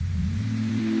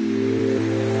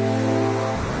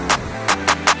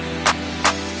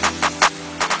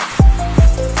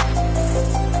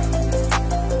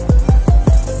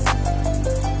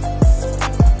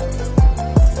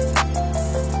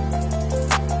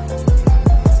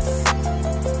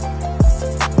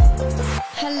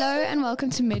Hello and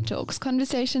welcome to Med Talks,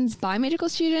 conversations by medical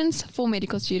students for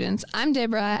medical students. I'm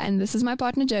Deborah and this is my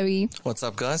partner Joey. What's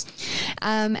up, guys?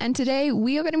 And today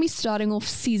we are going to be starting off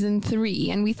season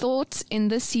 3, and we thought in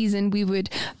this season we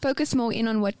would focus more in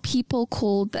on what people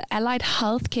call the allied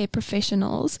healthcare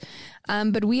professionals.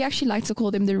 But we actually like to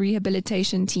call them the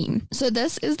rehabilitation team. So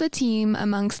this is the team,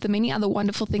 amongst the many other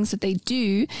wonderful things that they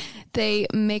do, they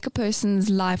make a person's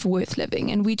life worth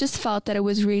living. And we just felt that it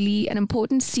was really an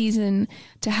important season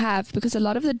to have, because a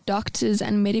lot of the doctors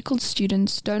and medical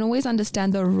students don't always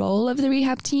understand the role of the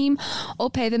rehab team or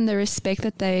pay them the respect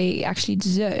that they actually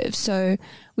deserve. So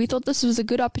we thought this was a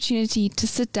good opportunity to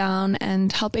sit down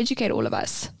and help educate all of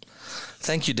us.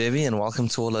 Thank you, Debbie, and welcome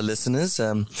to all our listeners.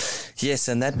 Yes,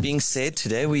 and that being said,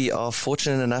 today we are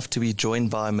fortunate enough to be joined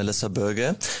by Melissa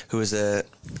Berger, who is a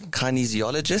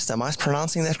kinesiologist. Am I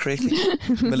pronouncing that correctly?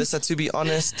 Melissa, to be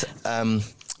honest,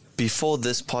 before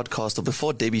this podcast, or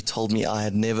before Debbie told me, I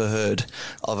had never heard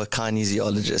of a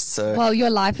kinesiologist. So, well,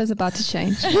 your life is about to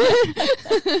change.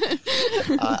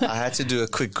 I had to do a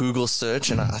quick Google search,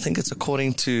 and I think it's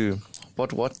according to...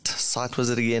 What site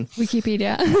was it again?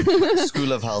 Wikipedia.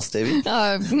 School of Health, Debbie.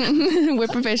 We're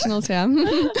professionals here.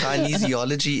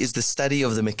 Kinesiology is the study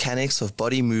of the mechanics of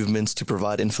body movements to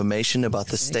provide information about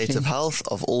the state of health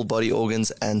of all body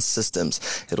organs and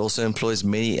systems. It also employs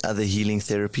many other healing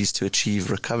therapies to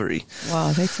achieve recovery.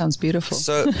 Wow, that sounds beautiful.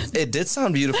 So it did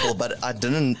sound beautiful, but I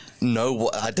didn't know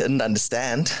what I didn't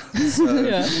understand. So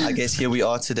I guess here we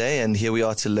are today, and here we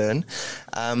are to learn.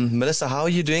 Melissa, how are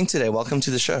you doing today? Welcome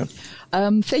to the show.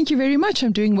 Thank you very much.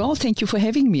 I'm doing well. Thank you for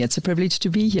having me. It's a privilege to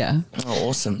be here. Oh,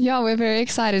 awesome. Yeah, we're very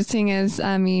excited, seeing as,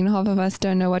 half of us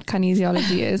don't know what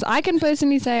kinesiology is. I can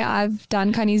personally say I've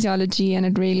done kinesiology and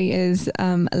it really is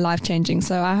life-changing.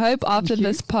 So I hope after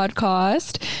this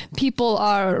podcast, people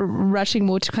are rushing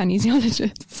more to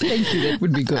kinesiologists. Thank you. That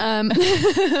would be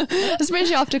good.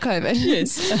 Especially after COVID.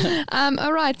 Yes.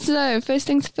 All right. So first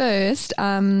things first,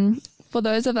 for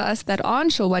those of us that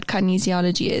aren't sure what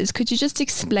kinesiology is, could you just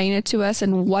explain it to us,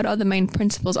 and what are the main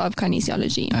principles of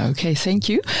kinesiology? Okay, thank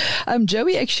you.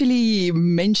 Joey actually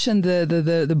mentioned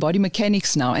the body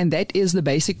mechanics now, and that is the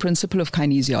basic principle of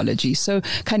kinesiology. So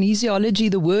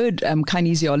kinesiology, the word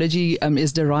kinesiology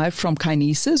is derived from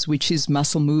kinesis, which is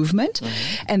muscle movement.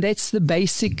 Mm-hmm. And that's the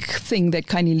basic thing that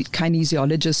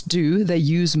kinesiologists do. They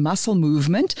use muscle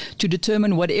movement to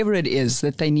determine whatever it is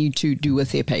that they need to do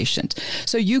with their patient.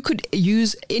 So you could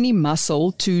use any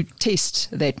muscle to test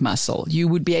that muscle. You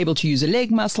would be able to use a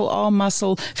leg muscle, arm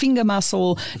muscle, finger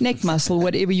muscle, neck muscle,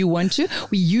 whatever you want to.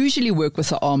 We usually work with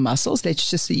the arm muscles. That's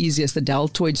just the easiest, the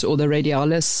deltoids or the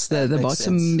radialis, the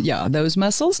bottom, sense. Yeah, those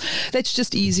muscles. That's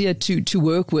just easier to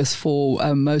work with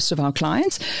for most of our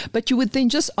clients. But you would then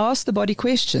just ask the body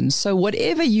questions. So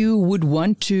whatever you would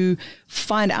want to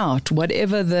find out,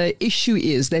 whatever the issue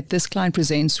is that this client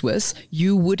presents with,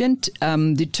 you wouldn't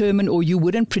determine, or you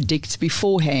wouldn't predict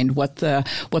beforehand what the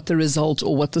result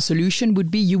or what the solution would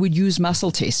be. You would use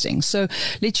muscle testing. So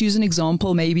let's use an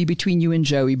example maybe between you and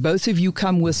Joey. Both of you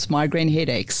come with migraine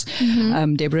headaches,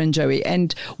 Deborah and Joey,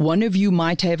 and one of you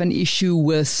might have an issue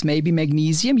with maybe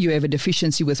magnesium. You have a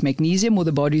deficiency with magnesium, or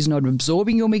the body's not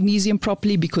absorbing your magnesium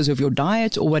properly because of your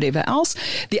diet or whatever else.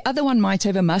 The other one might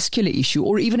have a muscular issue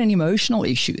or even an emotional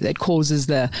issue that causes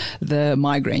the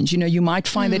migraines. You know, you might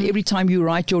find that every time you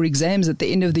write your exams at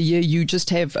the end of the year, you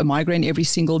just have a migraine every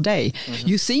single day.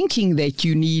 You're thinking that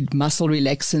you need muscle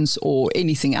relaxants or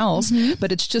anything else,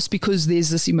 but it's just because there's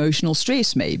this emotional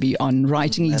stress maybe on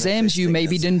writing exams. You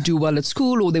maybe didn't do well at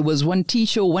school, or there was one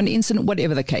teacher or one incident,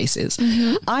 whatever the case is.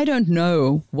 I don't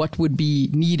know what would be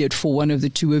needed for one of the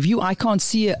two of you. I can't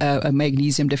see a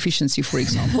magnesium deficiency, for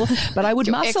example, but I would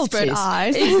muscle test.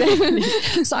 Eyes.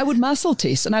 Exactly. So I would muscle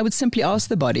test, and I would simply ask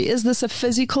the body, is this a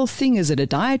physical thing? Is it a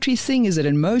dietary thing? Is it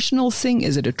an emotional thing?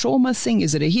 Is it a trauma thing?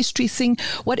 Is it a history thing?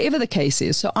 Whatever the case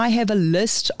is. So I have a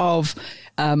list of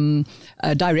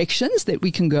directions that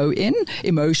we can go in: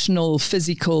 emotional,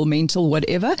 physical, mental,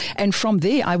 whatever. And from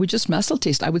there, I would just muscle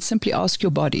test. I would simply ask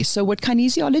your body. So what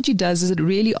kinesiology does is it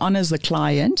really honors the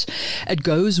client. It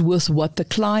goes with what the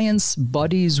client's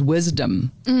body's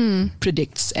wisdom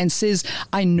predicts and says,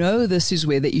 I know this is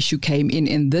where the issue came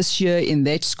in this year, in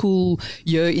that school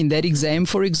year, in that exam,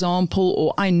 for example,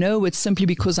 or I know it's simply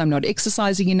because I'm not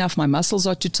exercising enough. My muscles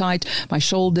are too tight. My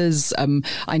shoulders,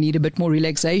 I need a bit more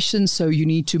relaxation. So you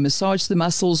need to massage the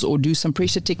muscles or do some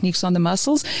pressure techniques on the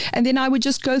muscles. And then I would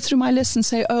just go through my list and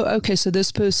say, oh, okay, so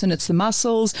this person, it's the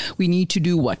muscles. We need to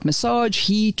do what? Massage,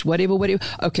 heat, whatever.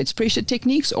 Okay, it's pressure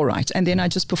techniques. All right. And then I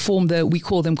just perform we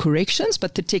call them corrections,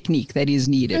 but the technique that is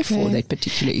needed for that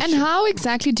particular issue. And how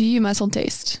exactly do you muscle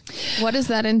test? What does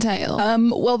that entail?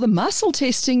 Well, the muscle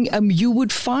testing, you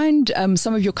would find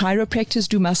some of your chiropractors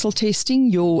do muscle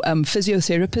testing. Your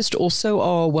physiotherapists also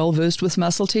are well versed with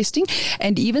muscle testing.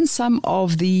 And even some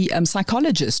of the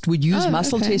psychologists would use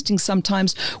muscle testing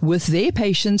sometimes with their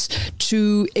patients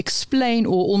to explain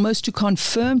or almost to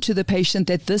confirm to the patient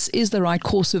that this is the right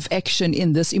course of action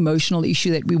in this emotional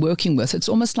issue that we're working with. It's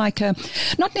almost like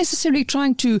not necessarily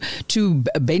trying to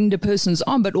bend a person's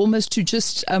arm, but almost to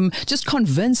just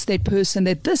convince that person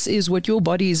that this is what your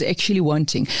body is actually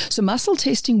wanting. So muscle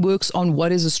testing works on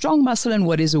what is a strong muscle and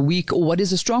what is a weak, or what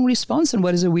is a strong response and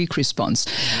what is a weak response.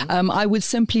 I would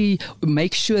simply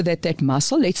make sure that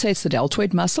muscle, let's say it's the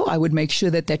deltoid muscle, I would make sure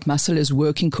that muscle is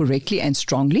working correctly and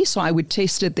strongly. So I would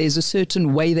test it. There's a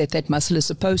certain way that muscle is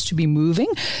supposed to be moving.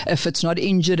 If it's not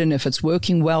injured and if it's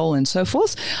working well and so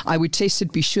forth, I would test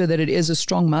it, be sure that it is a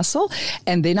strong muscle.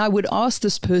 And then I would ask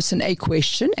this person a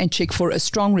question and check for a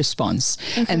strong response.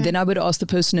 And then I would ask the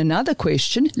person another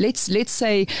question. Let's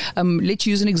say, let's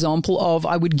use an example of,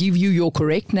 I would give you your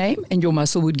correct name and your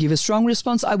muscle would give a strong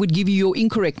response. I would give you your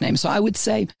incorrect name. So I would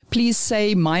say, please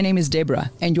say, my name is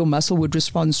Deborah, and your muscle would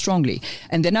respond strongly.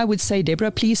 And then I would say, Deborah,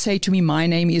 please say to me, my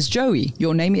name is Joey.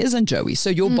 Your name isn't Joey. So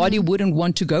your body wouldn't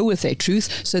want to go with that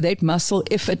truth. So that muscle,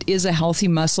 if it is a healthy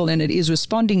muscle and it is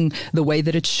responding the way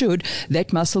that it should,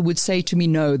 that muscle would say to me,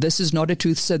 no, this is not a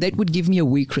truth. So that would give me a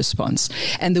weak response.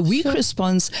 And the weak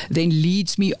response then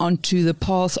leads me onto the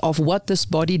path of what this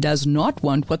body does not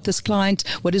want,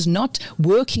 what is not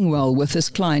working well with this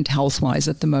client health-wise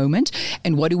at the moment,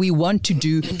 and what do we want to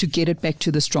do to get it back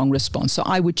to the strong response. So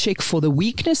I would check for the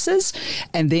weaknesses,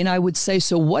 and then I would say,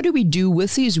 so what do we do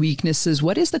with these weaknesses?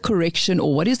 What is the correction,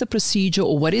 or what is the procedure,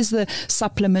 or what is the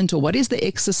supplement, or what is the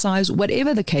exercise,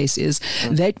 whatever the case is,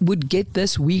 that would get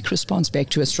this weak response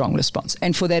back to a strong response.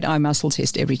 And for that, I muscle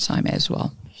test every time as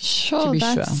well. Sure,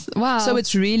 Wow. So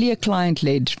it's really a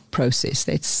client-led process.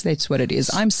 That's what it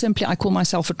is. I call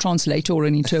myself a translator or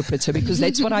an interpreter, because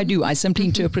that's what I do. I simply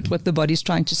interpret what the body's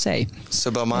trying to say.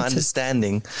 So by my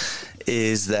understanding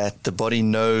is that the body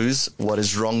knows what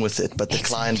is wrong with it, but the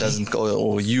client doesn't go,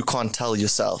 or you can't tell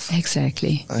yourself.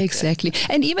 Exactly.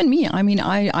 And even me,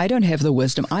 I don't have the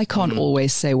wisdom. I can't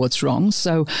always say what's wrong.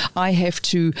 So I have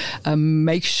to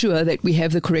make sure that we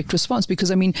have the correct response,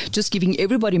 because just giving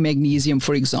everybody magnesium,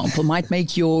 for example, might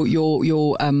make your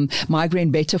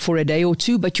migraine better for a day or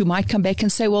two, but you might come back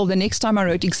and say, well, the next time I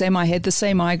wrote exam, I had the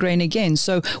same migraine again.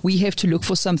 So we have to look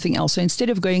for something else. So instead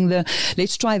of going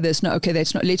let's try this. No, okay,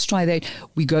 that's not, let's try that.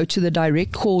 We go to the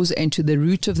direct cause and to the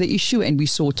root of the issue, and we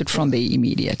sort it from there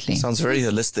immediately. Sounds very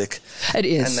holistic. It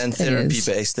is. And therapy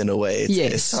based in a way.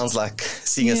 It sounds like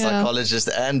seeing a psychologist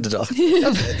and a doctor.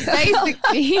 Basically.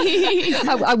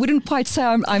 I wouldn't quite say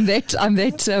I'm that I'm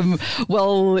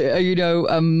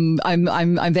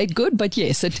that good, but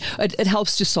yes, it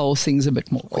helps to solve things a bit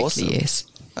more quickly. Awesome. Yes.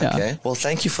 Okay. Yeah. Well,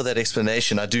 thank you for that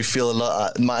explanation. I do feel a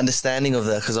lot, my understanding of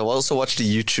that, because I also watched a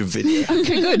YouTube video.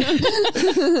 Okay, good.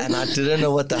 And I didn't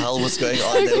know what the hell was going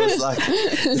on. There was like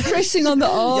pressing on the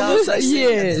arm.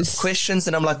 Yes. Questions,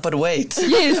 and I'm like, but wait.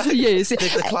 Yes.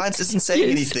 The client isn't saying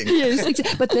anything.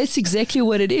 Yes, but that's exactly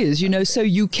what it is, So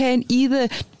you can either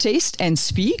test and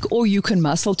speak, or you can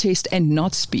muscle test and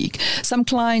not speak. Some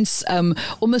clients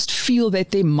almost feel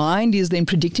that their mind is then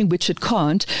predicting, which it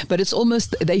can't, but it's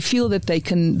almost, they feel that they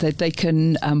can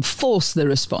force the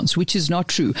response, which is not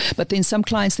true. But then some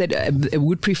clients that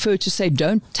would prefer to say,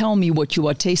 don't tell me what you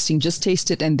are tasting, just taste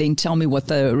it and then tell me what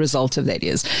the result of that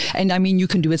is. And you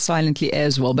can do it silently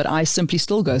as well, but I simply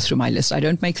still go through my list. I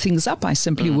don't make things up. I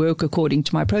simply work according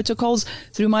to my protocols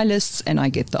through my lists, and I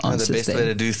get the answers. The best way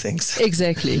to do things.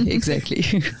 Exactly.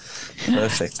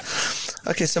 Perfect.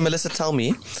 Okay, so Melissa, tell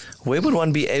me, where would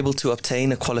one be able to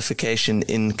obtain a qualification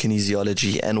in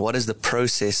kinesiology, and what is the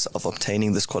process of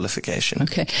obtaining this qualification?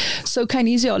 Okay, so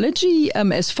kinesiology,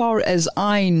 as far as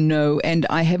I know, and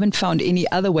I haven't found any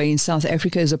other way in South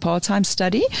Africa, is a part-time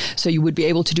study. So you would be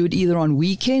able to do it either on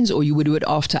weekends or you would do it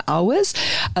after hours.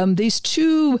 There's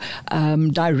two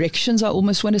directions, I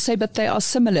almost want to say, but they are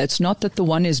similar. It's not that the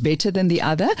one is better than the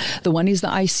other. The one is the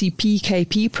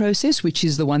ICP-KP process, which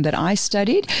is the one that I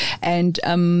studied, and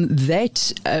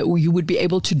that you would be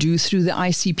able to do through the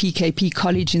ICPKP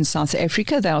College in South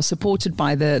Africa. They are supported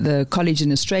by the college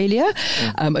in Australia,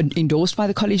 endorsed by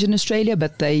the college in Australia,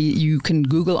 but you can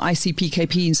Google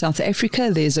ICPKP in South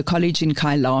Africa. There's a college in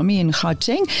Kyalami in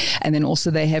Gauteng, and then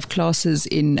also they have classes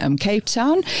in Cape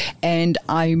Town, and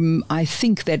I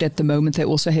think that at the moment they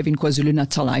also have in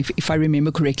KwaZulu-Natal. If I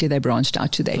remember correctly, they branched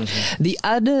out to that.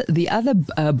 Mm-hmm. The other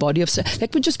body of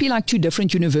that would just be like two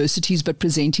different universities, but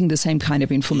presenting the same kind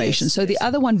of information. Yes, so the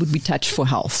other one would be Touch for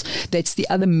Health. That's the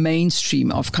other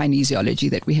mainstream of kinesiology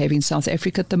that we have in South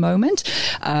Africa at the moment.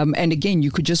 And again,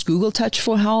 you could just Google Touch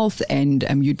for Health, and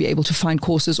you'd be able to find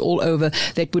courses all over.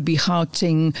 That would be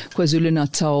Gauteng,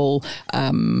 KwaZulu-Natal,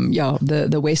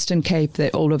 the Western Cape.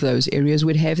 That all of those areas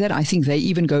would have that. I think they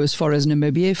even go as far as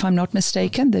Namibia, if I'm not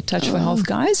mistaken, the Touch for Health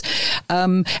guys.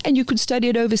 And you could study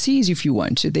it overseas if you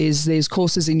want to. There's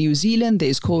courses in New Zealand,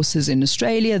 there's courses in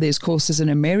Australia, there's courses in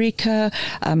America.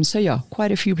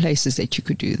 Quite a few places that you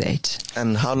could do that.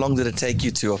 And how long did it take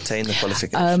you to obtain the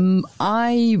qualification?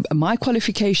 My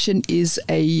qualification is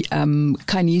a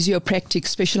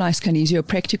specialized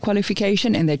kinesiopractic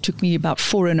qualification, and that took me about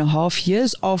 4.5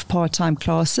 years of part-time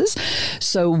classes.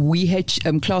 So we had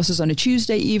classes on a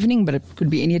Tuesday evening, but it could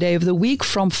be any day of the week,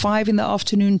 from 5 in the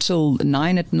afternoon till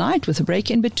 9 at night with a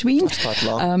break in between. That's quite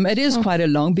long. It is quite a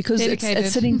long, because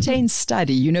it's an intense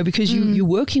study, because you're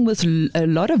working with a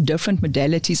lot of different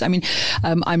modalities. I mean,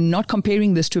 I'm not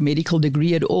comparing this to a medical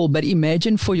degree at all, but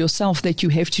imagine for yourself that you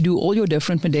have to do all your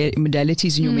different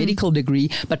modalities in your medical degree,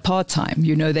 but part-time.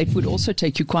 That would also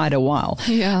take you quite a while.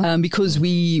 Yeah. Because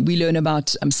we learn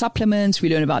about supplements, we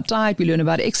learn about diet, we learn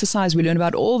about exercise, we learn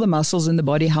about all the muscles in the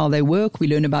body, how they work, we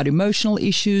learn about emotional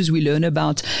issues, we learn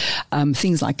about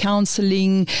things like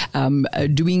counseling,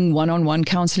 doing one-on-one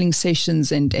counseling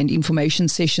sessions and information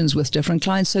sessions with different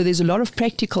clients. So there's a lot of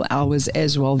practical hours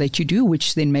as well that you do,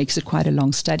 which then makes it quite a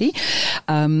long study.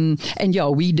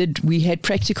 We had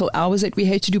practical hours that we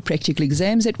had to do, practical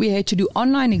exams that we had to do,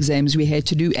 online exams we had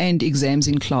to do, and exams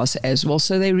in class as well.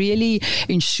 So they really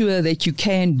ensure that you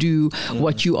can do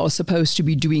what you are supposed to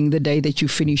be doing the day that you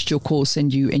finished your course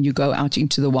and you go out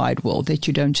into the wide world, that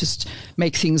you don't just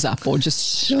make things up or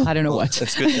just, I don't know what.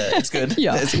 That's good. It's good.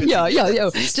 Yeah.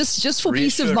 Just for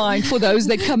peace of mind for those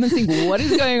that come and think, what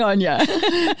is going on here?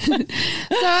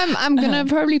 So I'm going to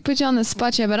probably put you on the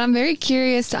spot here, but I'm very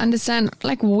curious to understand,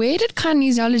 where did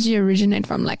kinesiology originate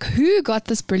from? Who got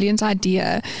this brilliant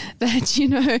idea that,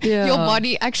 your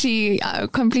body actually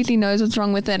completely knows what's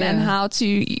wrong with it and how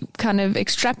to kind of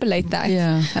extrapolate that?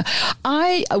 Yeah.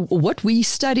 What we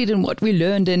studied and what we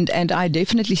learned, and I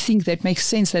definitely think that makes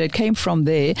sense that it came from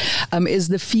there, is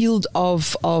the field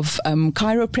of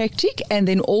chiropractic, and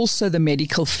then also the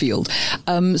medical field.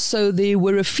 So there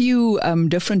were a few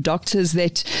different doctors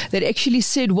that actually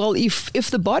said, well,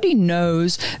 if the body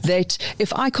knows that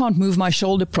if I can't move my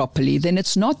shoulder properly, then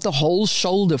it's not the whole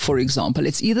shoulder, for example.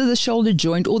 It's either the shoulder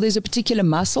joint, or there's a particular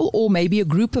muscle, or maybe a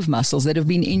group of muscles that have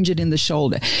been injured in the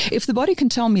shoulder. If the body can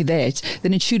tell me that,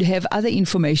 then it should have other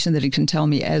information that it can tell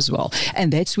me as well.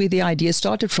 And that's where the idea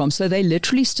started from. So they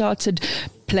literally started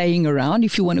playing around,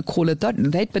 if you want to call it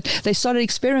that, but they started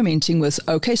experimenting with,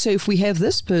 okay, so if we have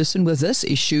this person with this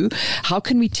issue, how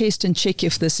can we test and check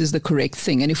if this is the correct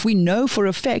thing? And if we know for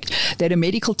a fact that a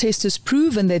medical test has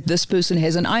proven that this person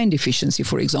has an iron deficiency,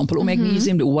 for example, or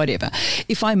magnesium or whatever,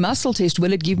 if I muscle test,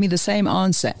 will it give me the same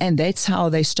answer? And that's how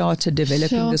they started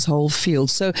developing this whole field.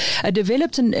 So it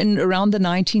developed in around the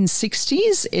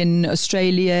 1960s in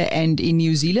Australia and in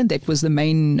New Zealand. That was the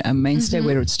mainstay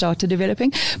where it started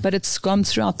developing, but it's gone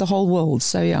throughout the whole world.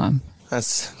 So yeah,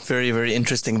 that's very, very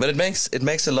interesting. But it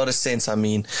makes a lot of sense. I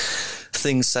mean,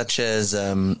 things such as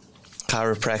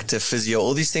chiropractor, physio,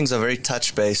 all these things are very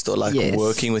touch based, or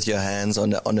working with your hands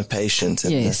on a patient.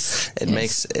 And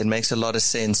it makes a lot of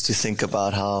sense to think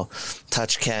about how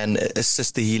touch can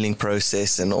assist the healing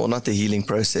process, or not the healing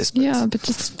process. But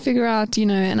just figure out,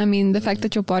 and I mean, the fact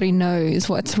that your body knows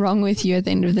what's wrong with you at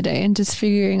the end of the day, and just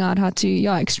figuring out how to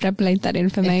extrapolate that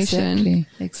information.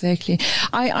 Exactly.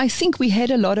 I think we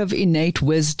had a lot of innate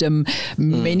wisdom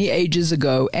many ages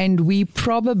ago, and we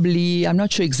probably, I'm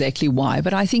not sure exactly why,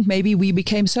 but I think maybe we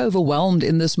became so overwhelmed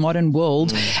in this modern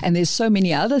world, and there's so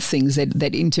many other things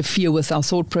that interfere with our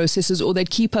thought processes, or that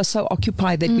keep us so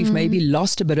occupied that we've maybe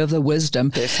lost a bit of the wisdom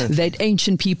that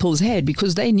ancient peoples had,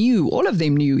 because all of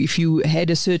them knew if you had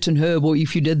a certain herb, or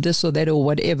if you did this or that or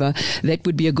whatever, that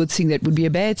would be a good thing, that would be a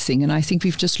bad thing. And I think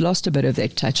we've just lost a bit of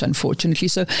that touch, unfortunately.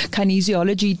 So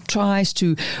kinesiology tries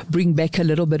to bring back a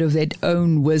little bit of that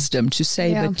own wisdom to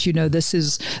say, but this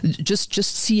is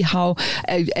just see how,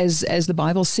 as the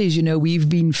Bible says, we've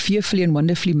been fearfully and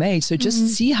wonderfully made. So just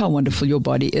see how wonderful your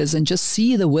body is, and just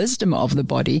see the wisdom of the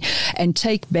body, and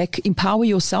empower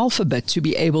yourself a bit to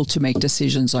be able to make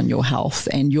decisions on your health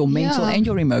and your mental and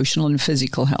your emotional and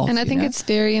physical health. And I think it's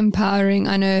very empowering.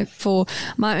 I know for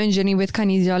my own journey with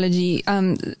kinesiology,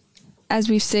 as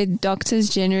we've said, doctors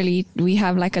generally, we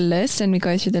have like a list and we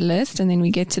go through the list and then we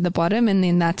get to the bottom, and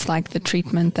then that's like the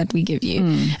treatment that we give you.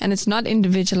 And it's not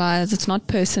individualized, it's not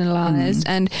personalized,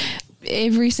 and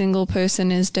every single person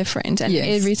is different, and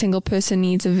every single person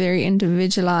needs a very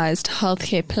individualized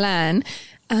healthcare plan.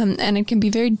 And it can be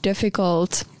very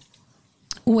difficult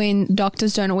when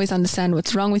doctors don't always understand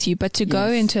what's wrong with you, but to go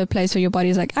into a place where your body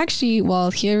is like, actually, well,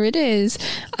 here it is.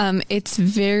 It's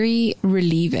very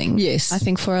relieving. Yes. I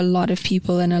think for a lot of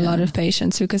people and a lot of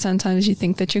patients, because sometimes you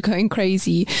think that you're going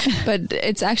crazy, but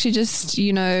it's actually just,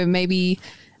 maybe,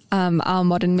 our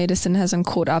modern medicine hasn't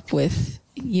caught up with,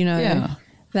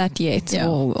 that yet,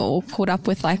 or caught up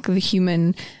with like the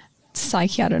human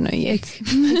psyche, I don't know yet.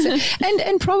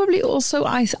 and probably also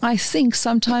I think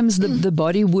sometimes the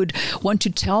body would want to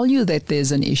tell you that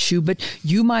there's an issue, but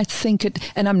you might think it,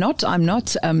 and I'm not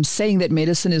saying that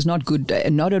medicine is not good,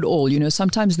 not at all.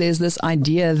 Sometimes there's this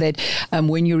idea that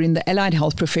when you're in the allied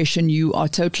health profession, you are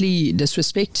totally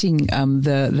disrespecting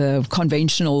the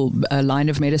conventional line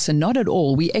of medicine. Not at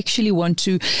all. We actually want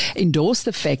to endorse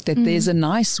the fact that there's a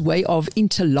nice way of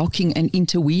interlocking and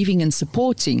interweaving and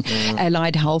supporting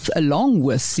allied health along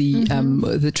with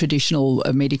the traditional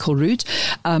medical route.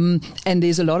 And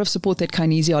there's a lot of support that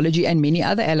kinesiology and many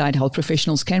other allied health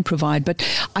professionals can provide. But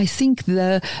I think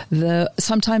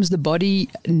sometimes the body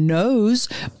knows,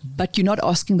 but you're not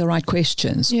asking the right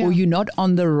questions, or you're not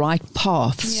on the right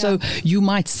path. So you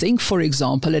might think, for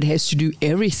example, it has to do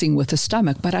everything with the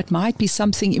stomach, but it might be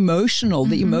something emotional,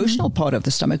 the emotional part of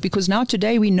the stomach, because now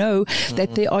today we know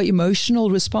that there are emotional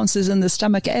responses in the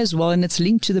stomach as well, and it's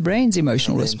linked to the brain's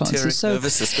emotional responses. So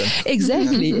nervous system.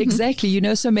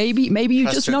 Exactly. So maybe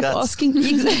you're just not asking.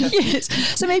 Yes.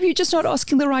 So maybe you're just not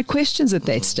asking the right questions at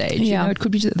that stage. It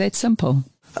could be that simple.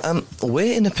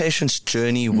 Where in a patient's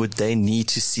journey would they need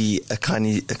to see a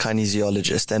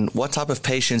kinesiologist, and what type of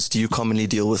patients do you commonly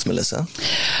deal with, Melissa?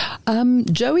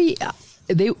 Joey,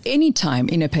 any time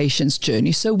in a patient's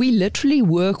journey. So we literally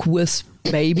work with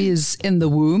babies in the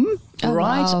womb.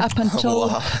 Up until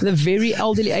the very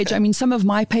elderly age. I mean, some of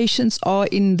my patients are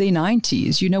in their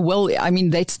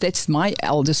 90s. That's my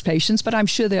eldest patients, but I'm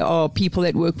sure there are people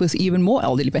that work with even more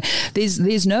elderly. But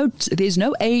there's no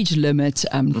age limit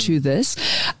to this.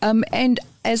 And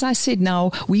as I said,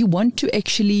 now we want to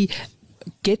actually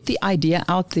get the idea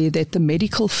out there that the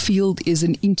medical field is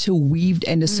an interweaved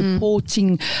and a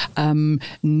supporting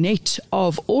net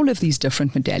of all of these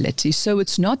different modalities. So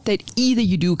it's not that either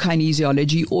you do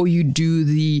kinesiology or you do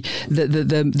the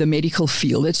medical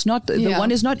field. It's not the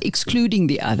one is not excluding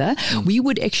the other. We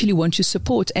would actually want to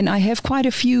support, and I have quite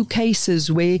a few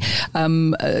cases where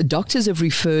doctors have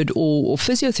referred or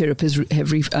physiotherapists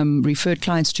have referred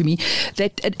clients to me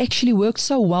that it actually worked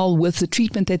so well with the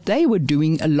treatment that they were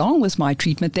doing along with my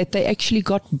treatment that they actually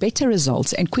got better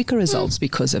results and quicker results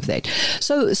because of that.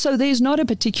 So there's not a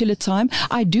particular time.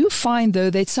 I do find, though,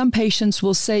 that some patients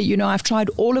will say, I've tried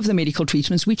all of the medical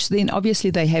treatments, which then obviously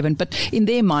they haven't, but in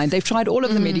their mind, they've tried all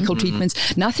of the medical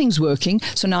treatments, nothing's working,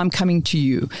 so now I'm coming to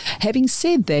you. Having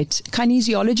said that,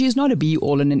 kinesiology is not a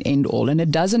be-all and an end-all, and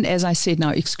it doesn't, as I said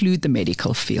now, exclude the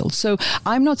medical field. So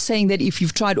I'm not saying that if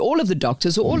you've tried all of the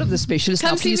doctors or all of the specialists,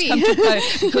 now please come to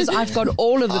because I've got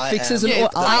all of the fixes and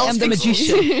I am the magician.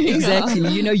 Exactly.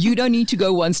 You don't need to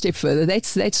go one step further.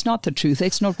 That's not the truth.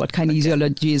 That's not what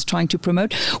kinesiology is trying to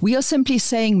promote. We are simply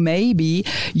saying maybe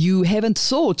you haven't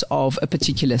thought of a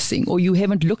particular thing or you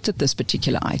haven't looked at this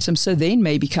particular item. So then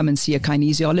maybe come and see a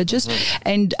kinesiologist.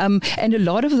 And a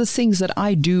lot of the things that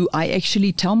I do, I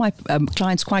actually tell my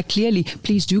clients quite clearly,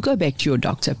 please do go back to your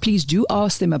doctor. Please do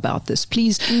ask them about this.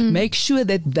 Please make sure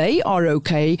that they are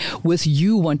okay with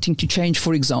you wanting to change,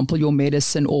 for example, your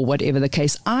medicine or whatever the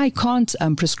case. I can't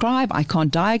prescribe, I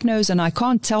can't diagnose, and I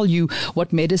can't tell you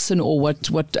what medicine or what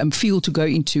field to go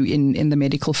into in the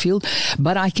medical field,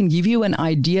 but I can give you an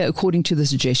idea according to the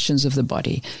suggestions of the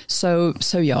body. So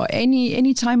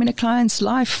any time in a client's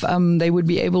life, they would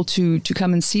be able to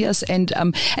come and see us. And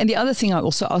the other thing I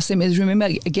also ask them is, remember,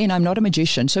 again, I'm not a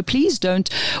magician, so please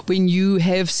don't, when you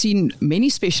have seen many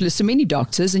specialists and many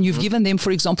doctors and you've given them,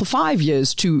 for example, 5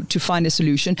 years to find a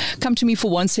solution, come to me for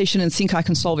one session and think I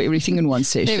can solve everything in one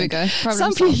session. There we go.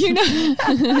 Problem some people,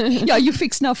 solved. yeah, you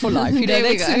fixed now for life. There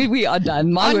we go. We are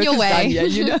done. My On work your is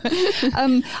way. done.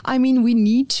 Yeah, I mean, we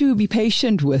need to be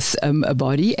patient with a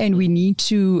body, and we need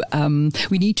to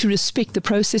respect the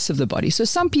process of the body. So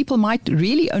some people might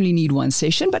really only need one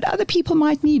session, but other people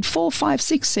might need 4, 5,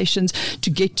 6 sessions to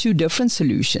get to different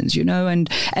solutions.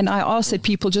 And I ask that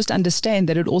people just understand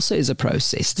that it also is a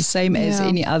process, the same as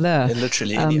any other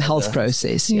literally any health other.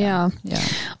 process. Yeah. Yeah.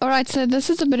 All right. So this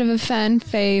is a bit of a fan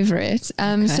favorite.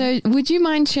 So would you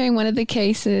mind sharing one of the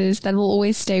cases that will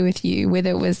always stay with you,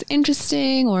 whether it was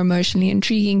interesting or emotionally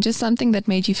intriguing, just something that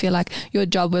made you feel like your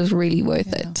job was really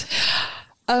worth it?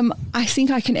 I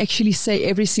think I can actually say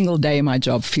every single day my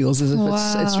job feels as if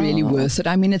it's really worth it.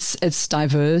 I mean, it's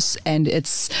diverse and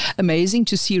it's amazing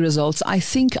to see results. I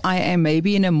think I am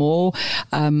maybe in a more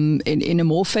in a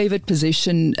more favored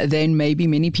position than maybe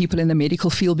many people in the medical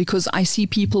field, because I see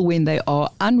people when they are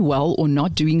unwell or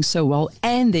not doing so well,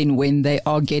 and then when they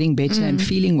are getting better and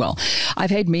feeling well. I've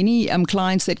had many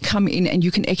clients that come in and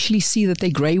you can actually see that they're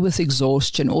grey with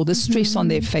exhaustion, or the stress on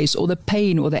their face, or the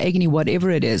pain or the agony,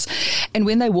 whatever it is. And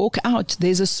when they walk out,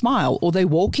 there's a smile, or they're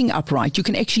walking upright. You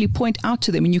can actually point out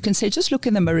to them and you can say, just look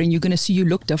in the mirror and you're going to see you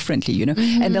look differently,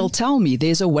 and they'll tell me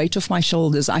there's a weight off my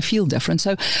shoulders. I feel different.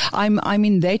 So I'm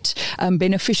in that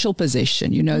beneficial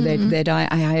position, that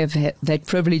I have had that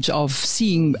privilege of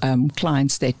seeing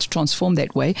clients that transform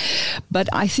that way. But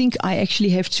I think I actually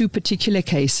have 2 particular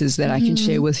cases that I can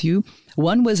share with you.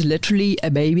 One was literally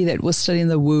a baby that was still in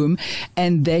the womb,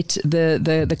 and that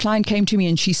the client came to me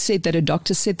and she said that a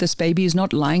doctor said this baby is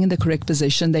not lying in the correct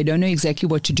position. They don't know exactly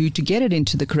what to do to get it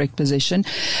into the correct position.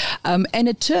 And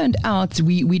it turned out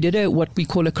we did what we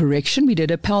call a correction. We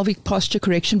did a pelvic posture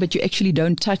correction, but you actually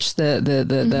don't touch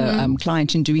the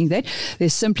client in doing that.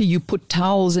 There's simply you put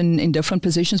towels in different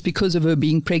positions. Because of her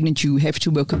being pregnant, you have to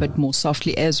work a bit more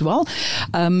softly as well.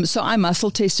 So I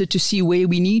muscle tested to see where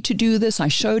we need to do this. I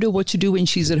showed her what to do when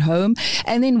she's at home.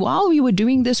 And then while we were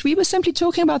doing this, we were simply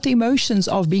talking about the emotions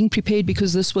of being prepared,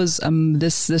 because this was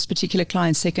this particular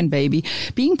client's second baby,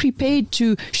 being prepared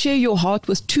to share your heart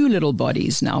with 2 little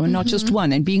bodies now and not just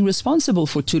one, and being responsible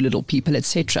for 2 little people,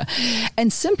 etc.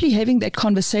 And simply having that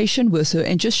conversation with her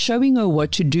and just showing her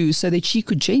what to do so that she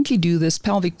could gently do this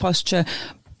pelvic posture.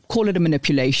 Call it a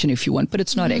manipulation if you want, but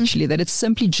it's not actually that. It's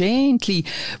simply gently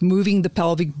moving the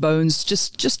pelvic bones,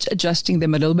 just adjusting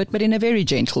them a little bit, but in a very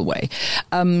gentle way,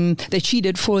 that she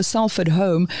did for herself at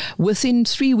home. Within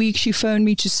 3 weeks, she phoned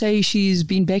me to say she's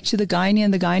been back to the gynae,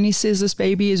 and the gynae says this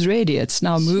baby is ready. It's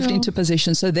now moved into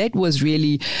position. So that was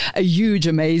really a huge,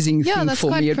 amazing thing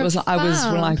for me. I was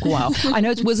like, wow. I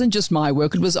know it wasn't just my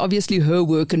work. It was obviously her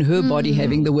work and her body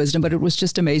having the wisdom, but it was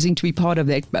just amazing to be part of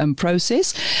that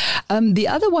process. The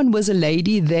other one was a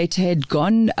lady that had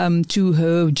gone to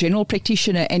her general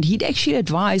practitioner, and he'd actually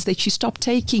advised that she stop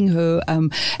taking her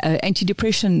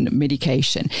antidepressant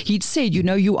medication. He'd said,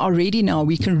 you are ready now.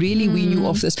 We can really wean you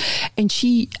off this. And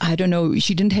she, I don't know,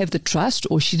 she didn't have the trust,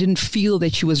 or she didn't feel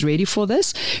that she was ready for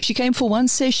this. She came for one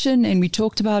session and we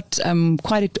talked about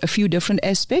quite a few different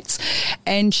aspects.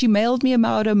 And she mailed me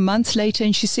about a month later,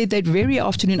 and she said that very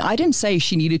afternoon, I didn't say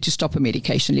she needed to stop her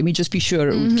medication. Let me just be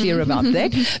clear about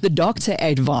that. The doctor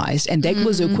advised, and that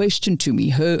was her question to me.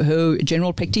 Her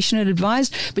general practitioner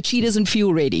advised, but she doesn't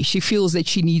feel ready. She feels that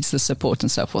she needs the support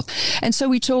and so forth. And so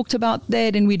we talked about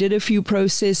that, and we did a few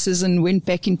processes and went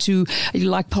back into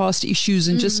like past issues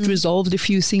and just resolved a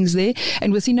few things there.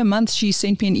 And within a month, she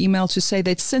sent me an email to say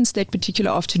that since that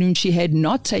particular afternoon, she had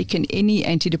not taken any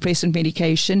antidepressant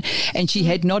medication, and she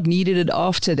had not needed it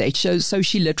after that. So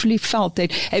she literally felt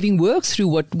that having worked through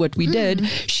what we did,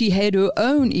 she had her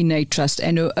own innate trust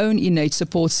and her own innate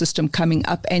support system coming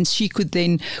up, and she could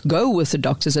then go with the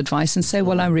doctor's advice and say,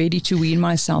 well, I'm ready to wean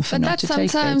myself and not to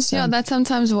take that. So. Yeah, that's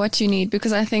sometimes what you need,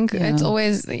 because I think it's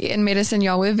always in medicine,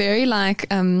 we're very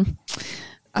like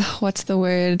what's the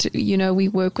word? We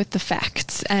work with the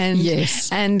facts, and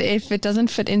and if it doesn't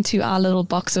fit into our little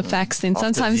box of facts, then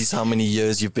After sometimes these, how many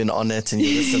years you've been on it and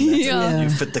you this and that, you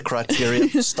fit the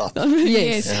criteria. Stop.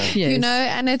 Yes.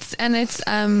 And it's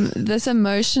this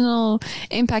emotional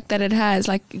impact that it has.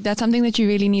 Like, that's something that you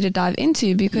really need to dive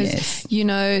into, because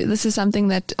this is something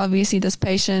that obviously this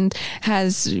patient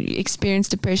has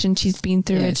experienced depression. She's been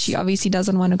through it. She obviously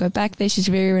doesn't want to go back there. She's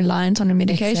very reliant on her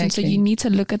medication. So you need to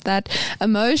look at that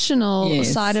emotional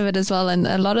side of it as well. And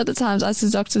a lot of the times, us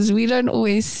as doctors, we don't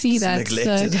always see that.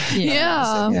 Neglected. So,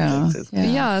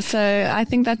 so I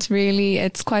think that's really,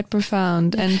 it's quite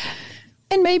profound. And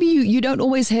And maybe you don't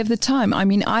always have the time. I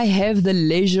mean, I have the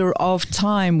leisure of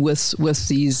time with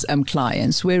these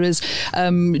clients, whereas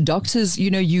doctors,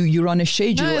 you're on a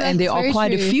schedule, and there are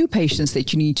quite a few patients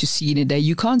that you need to see in a day.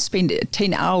 You can't spend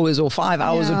 10 hours or 5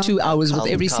 hours or 2 hours with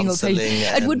every single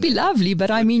patient. It would be lovely, but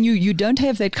I mean, you don't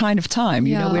have that kind of time,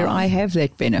 where I have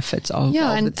that benefit of the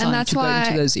time and that's to go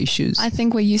into those issues. I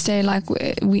think where you say, like,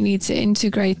 we need to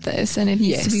integrate this and it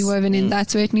needs to be woven in,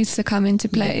 that's where it needs to come into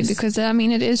play. Because, I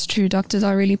mean, it is true. Doctors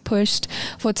are really pushed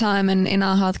for time, and in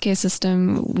our healthcare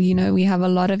system, we have a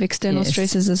lot of external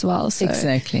stresses as well. So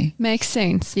exactly. Makes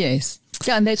sense. Yes.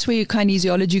 Yeah, and that's where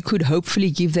kinesiology could hopefully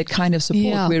give that kind of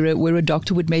support, where a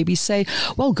doctor would maybe say,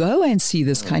 well, go and see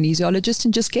this kinesiologist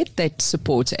and just get that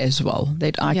support as well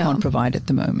that I can't provide at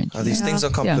the moment. These things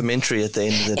are complementary at the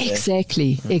end of the day.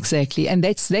 Exactly. And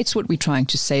that's what we're trying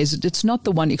to say, is it's not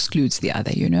the one excludes the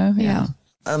other, Yeah.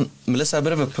 Melissa, a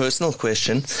bit of a personal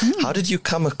question. How did you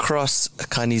come across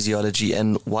kinesiology,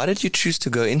 and why did you choose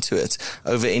to go into it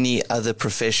over any other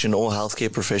profession or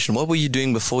healthcare profession? What were you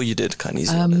doing before you did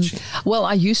kinesiology? Well,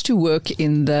 I used to work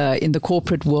in the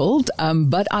corporate world,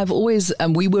 but I've always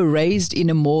we were raised in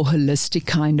a more holistic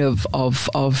kind of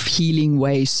healing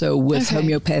way, so with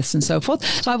homeopaths and so forth.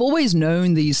 So I've always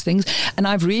known these things, and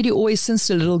I've really always, since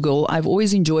a little girl, I've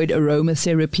always enjoyed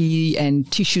aromatherapy and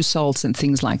tissue salts and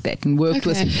things like that, and worked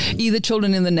with either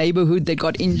children in the neighborhood that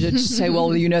got injured to say, well,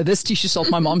 this tissue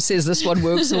salt, my mom says this one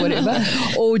works or whatever,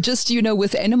 or just,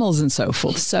 with animals and so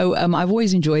forth. So I've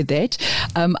always enjoyed that.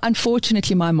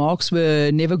 Unfortunately, my marks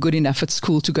were never good enough at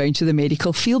school to go into the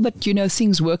medical field, but,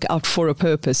 things work out for a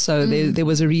purpose. So there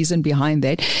was a reason behind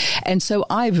that. And so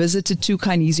I visited 2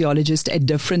 kinesiologists at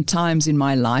different times in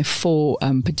my life for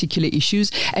particular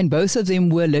issues, and both of them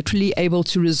were literally able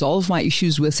to resolve my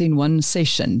issues within one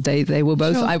session. They were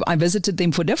both, I visited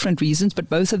them for different reasons, but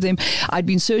both of them, I'd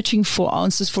been searching for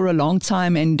answers for a long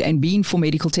time and been for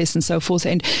medical tests and so forth.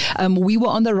 And we were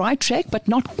on the right track, but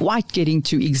not quite getting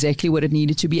to exactly what it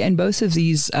needed to be. And both of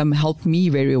these helped me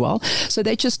very well. So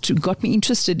that just got me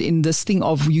interested in this thing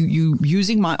of you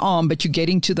using my arm, but you're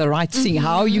getting to the right thing.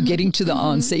 How are you getting to the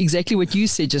answer? Exactly what you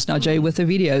said just now, Jay, with the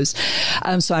videos.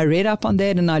 So I read up on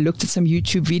that, and I looked at some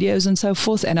YouTube videos and so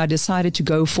forth, and I decided to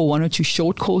go for 1 or 2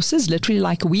 short courses, literally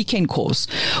like a weekend course,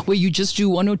 where you just do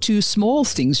 1 or 2 small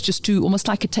things, just do almost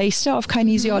like a taster of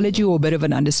kinesiology or a bit of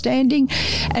an understanding.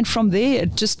 And from there,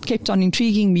 it just kept on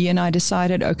intriguing me, and I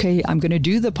decided, okay, I'm going to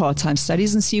do the part-time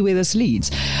studies and see where this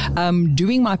leads.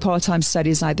 Doing my part-time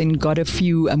studies, I then got a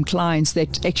few clients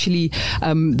that actually,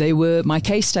 they were my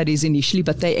case studies initially,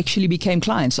 but they actually became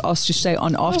clients, asked to stay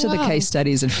on after the case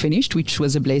studies had finished, which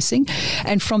was a blessing.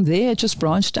 And from there, it just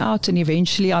branched out, and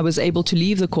eventually I was able to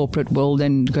leave the corporate world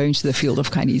and go into the field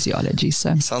of kinesiology.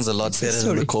 So sounds a lot better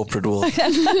than the corporate world.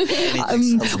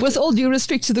 With all due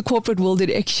respect to the corporate world,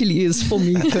 it actually is for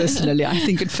me personally. I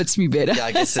think it fits me better. Yeah,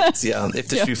 I guess it's, if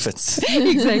the shoe fits.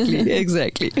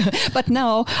 Exactly. But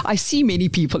now I see many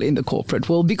people in the corporate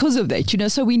world because of that,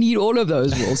 so we need all of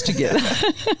those worlds together.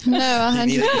 No, 100%.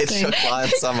 You need to get your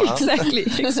clients somehow.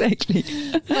 Exactly.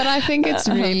 But I think it's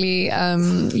really,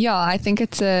 I think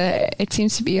it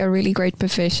seems to be a really great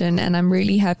profession, and I'm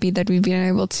really happy that we've been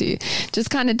able to just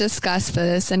kind of discuss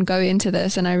this and go into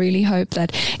this. And I really hope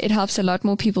that it helps a lot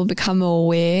more people become more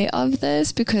aware of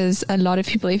this, because a lot of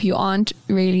people, if you aren't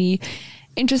really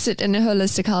interested in a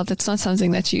holistic health, it's not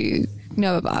something that you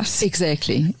know about.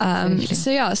 Exactly.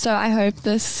 So I hope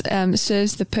this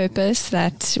serves the purpose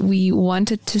that we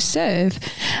wanted to serve.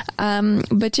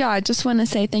 But I just want to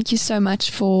say thank you so much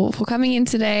for coming in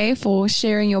today, for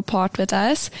sharing your part with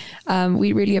us.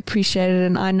 We really appreciate it,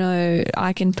 and I know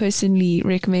I can personally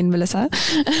recommend Melissa.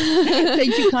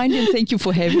 Thank you kindly, and thank you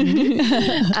for having me.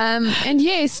 And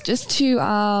yes, just to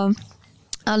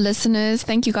our listeners,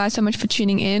 thank you guys so much for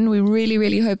tuning in. We really,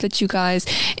 really hope that you guys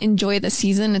enjoy the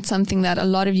season. It's something that a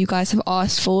lot of you guys have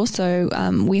asked for. So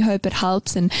we hope it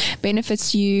helps and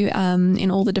benefits you in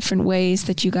all the different ways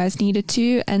that you guys need it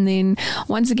to. And then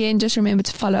once again, just remember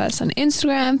to follow us on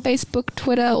Instagram, Facebook,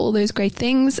 Twitter, all those great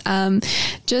things.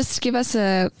 Just give us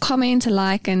a comment, a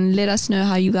like, and let us know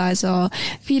how you guys are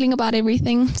feeling about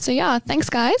everything. So thanks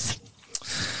guys.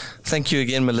 Thank you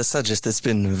again, Melissa. It's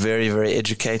been very, very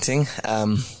educating.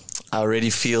 I already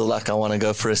feel like I want to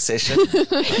go for a session.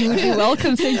 You're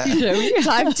welcome. Thank you, Joey.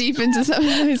 Dive deep into some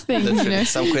of those things.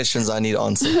 Some questions I need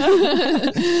answered.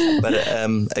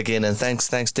 But again, and thanks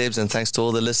Debs, and thanks to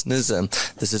all the listeners.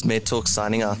 This is Med Talk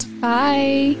signing out.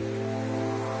 Bye.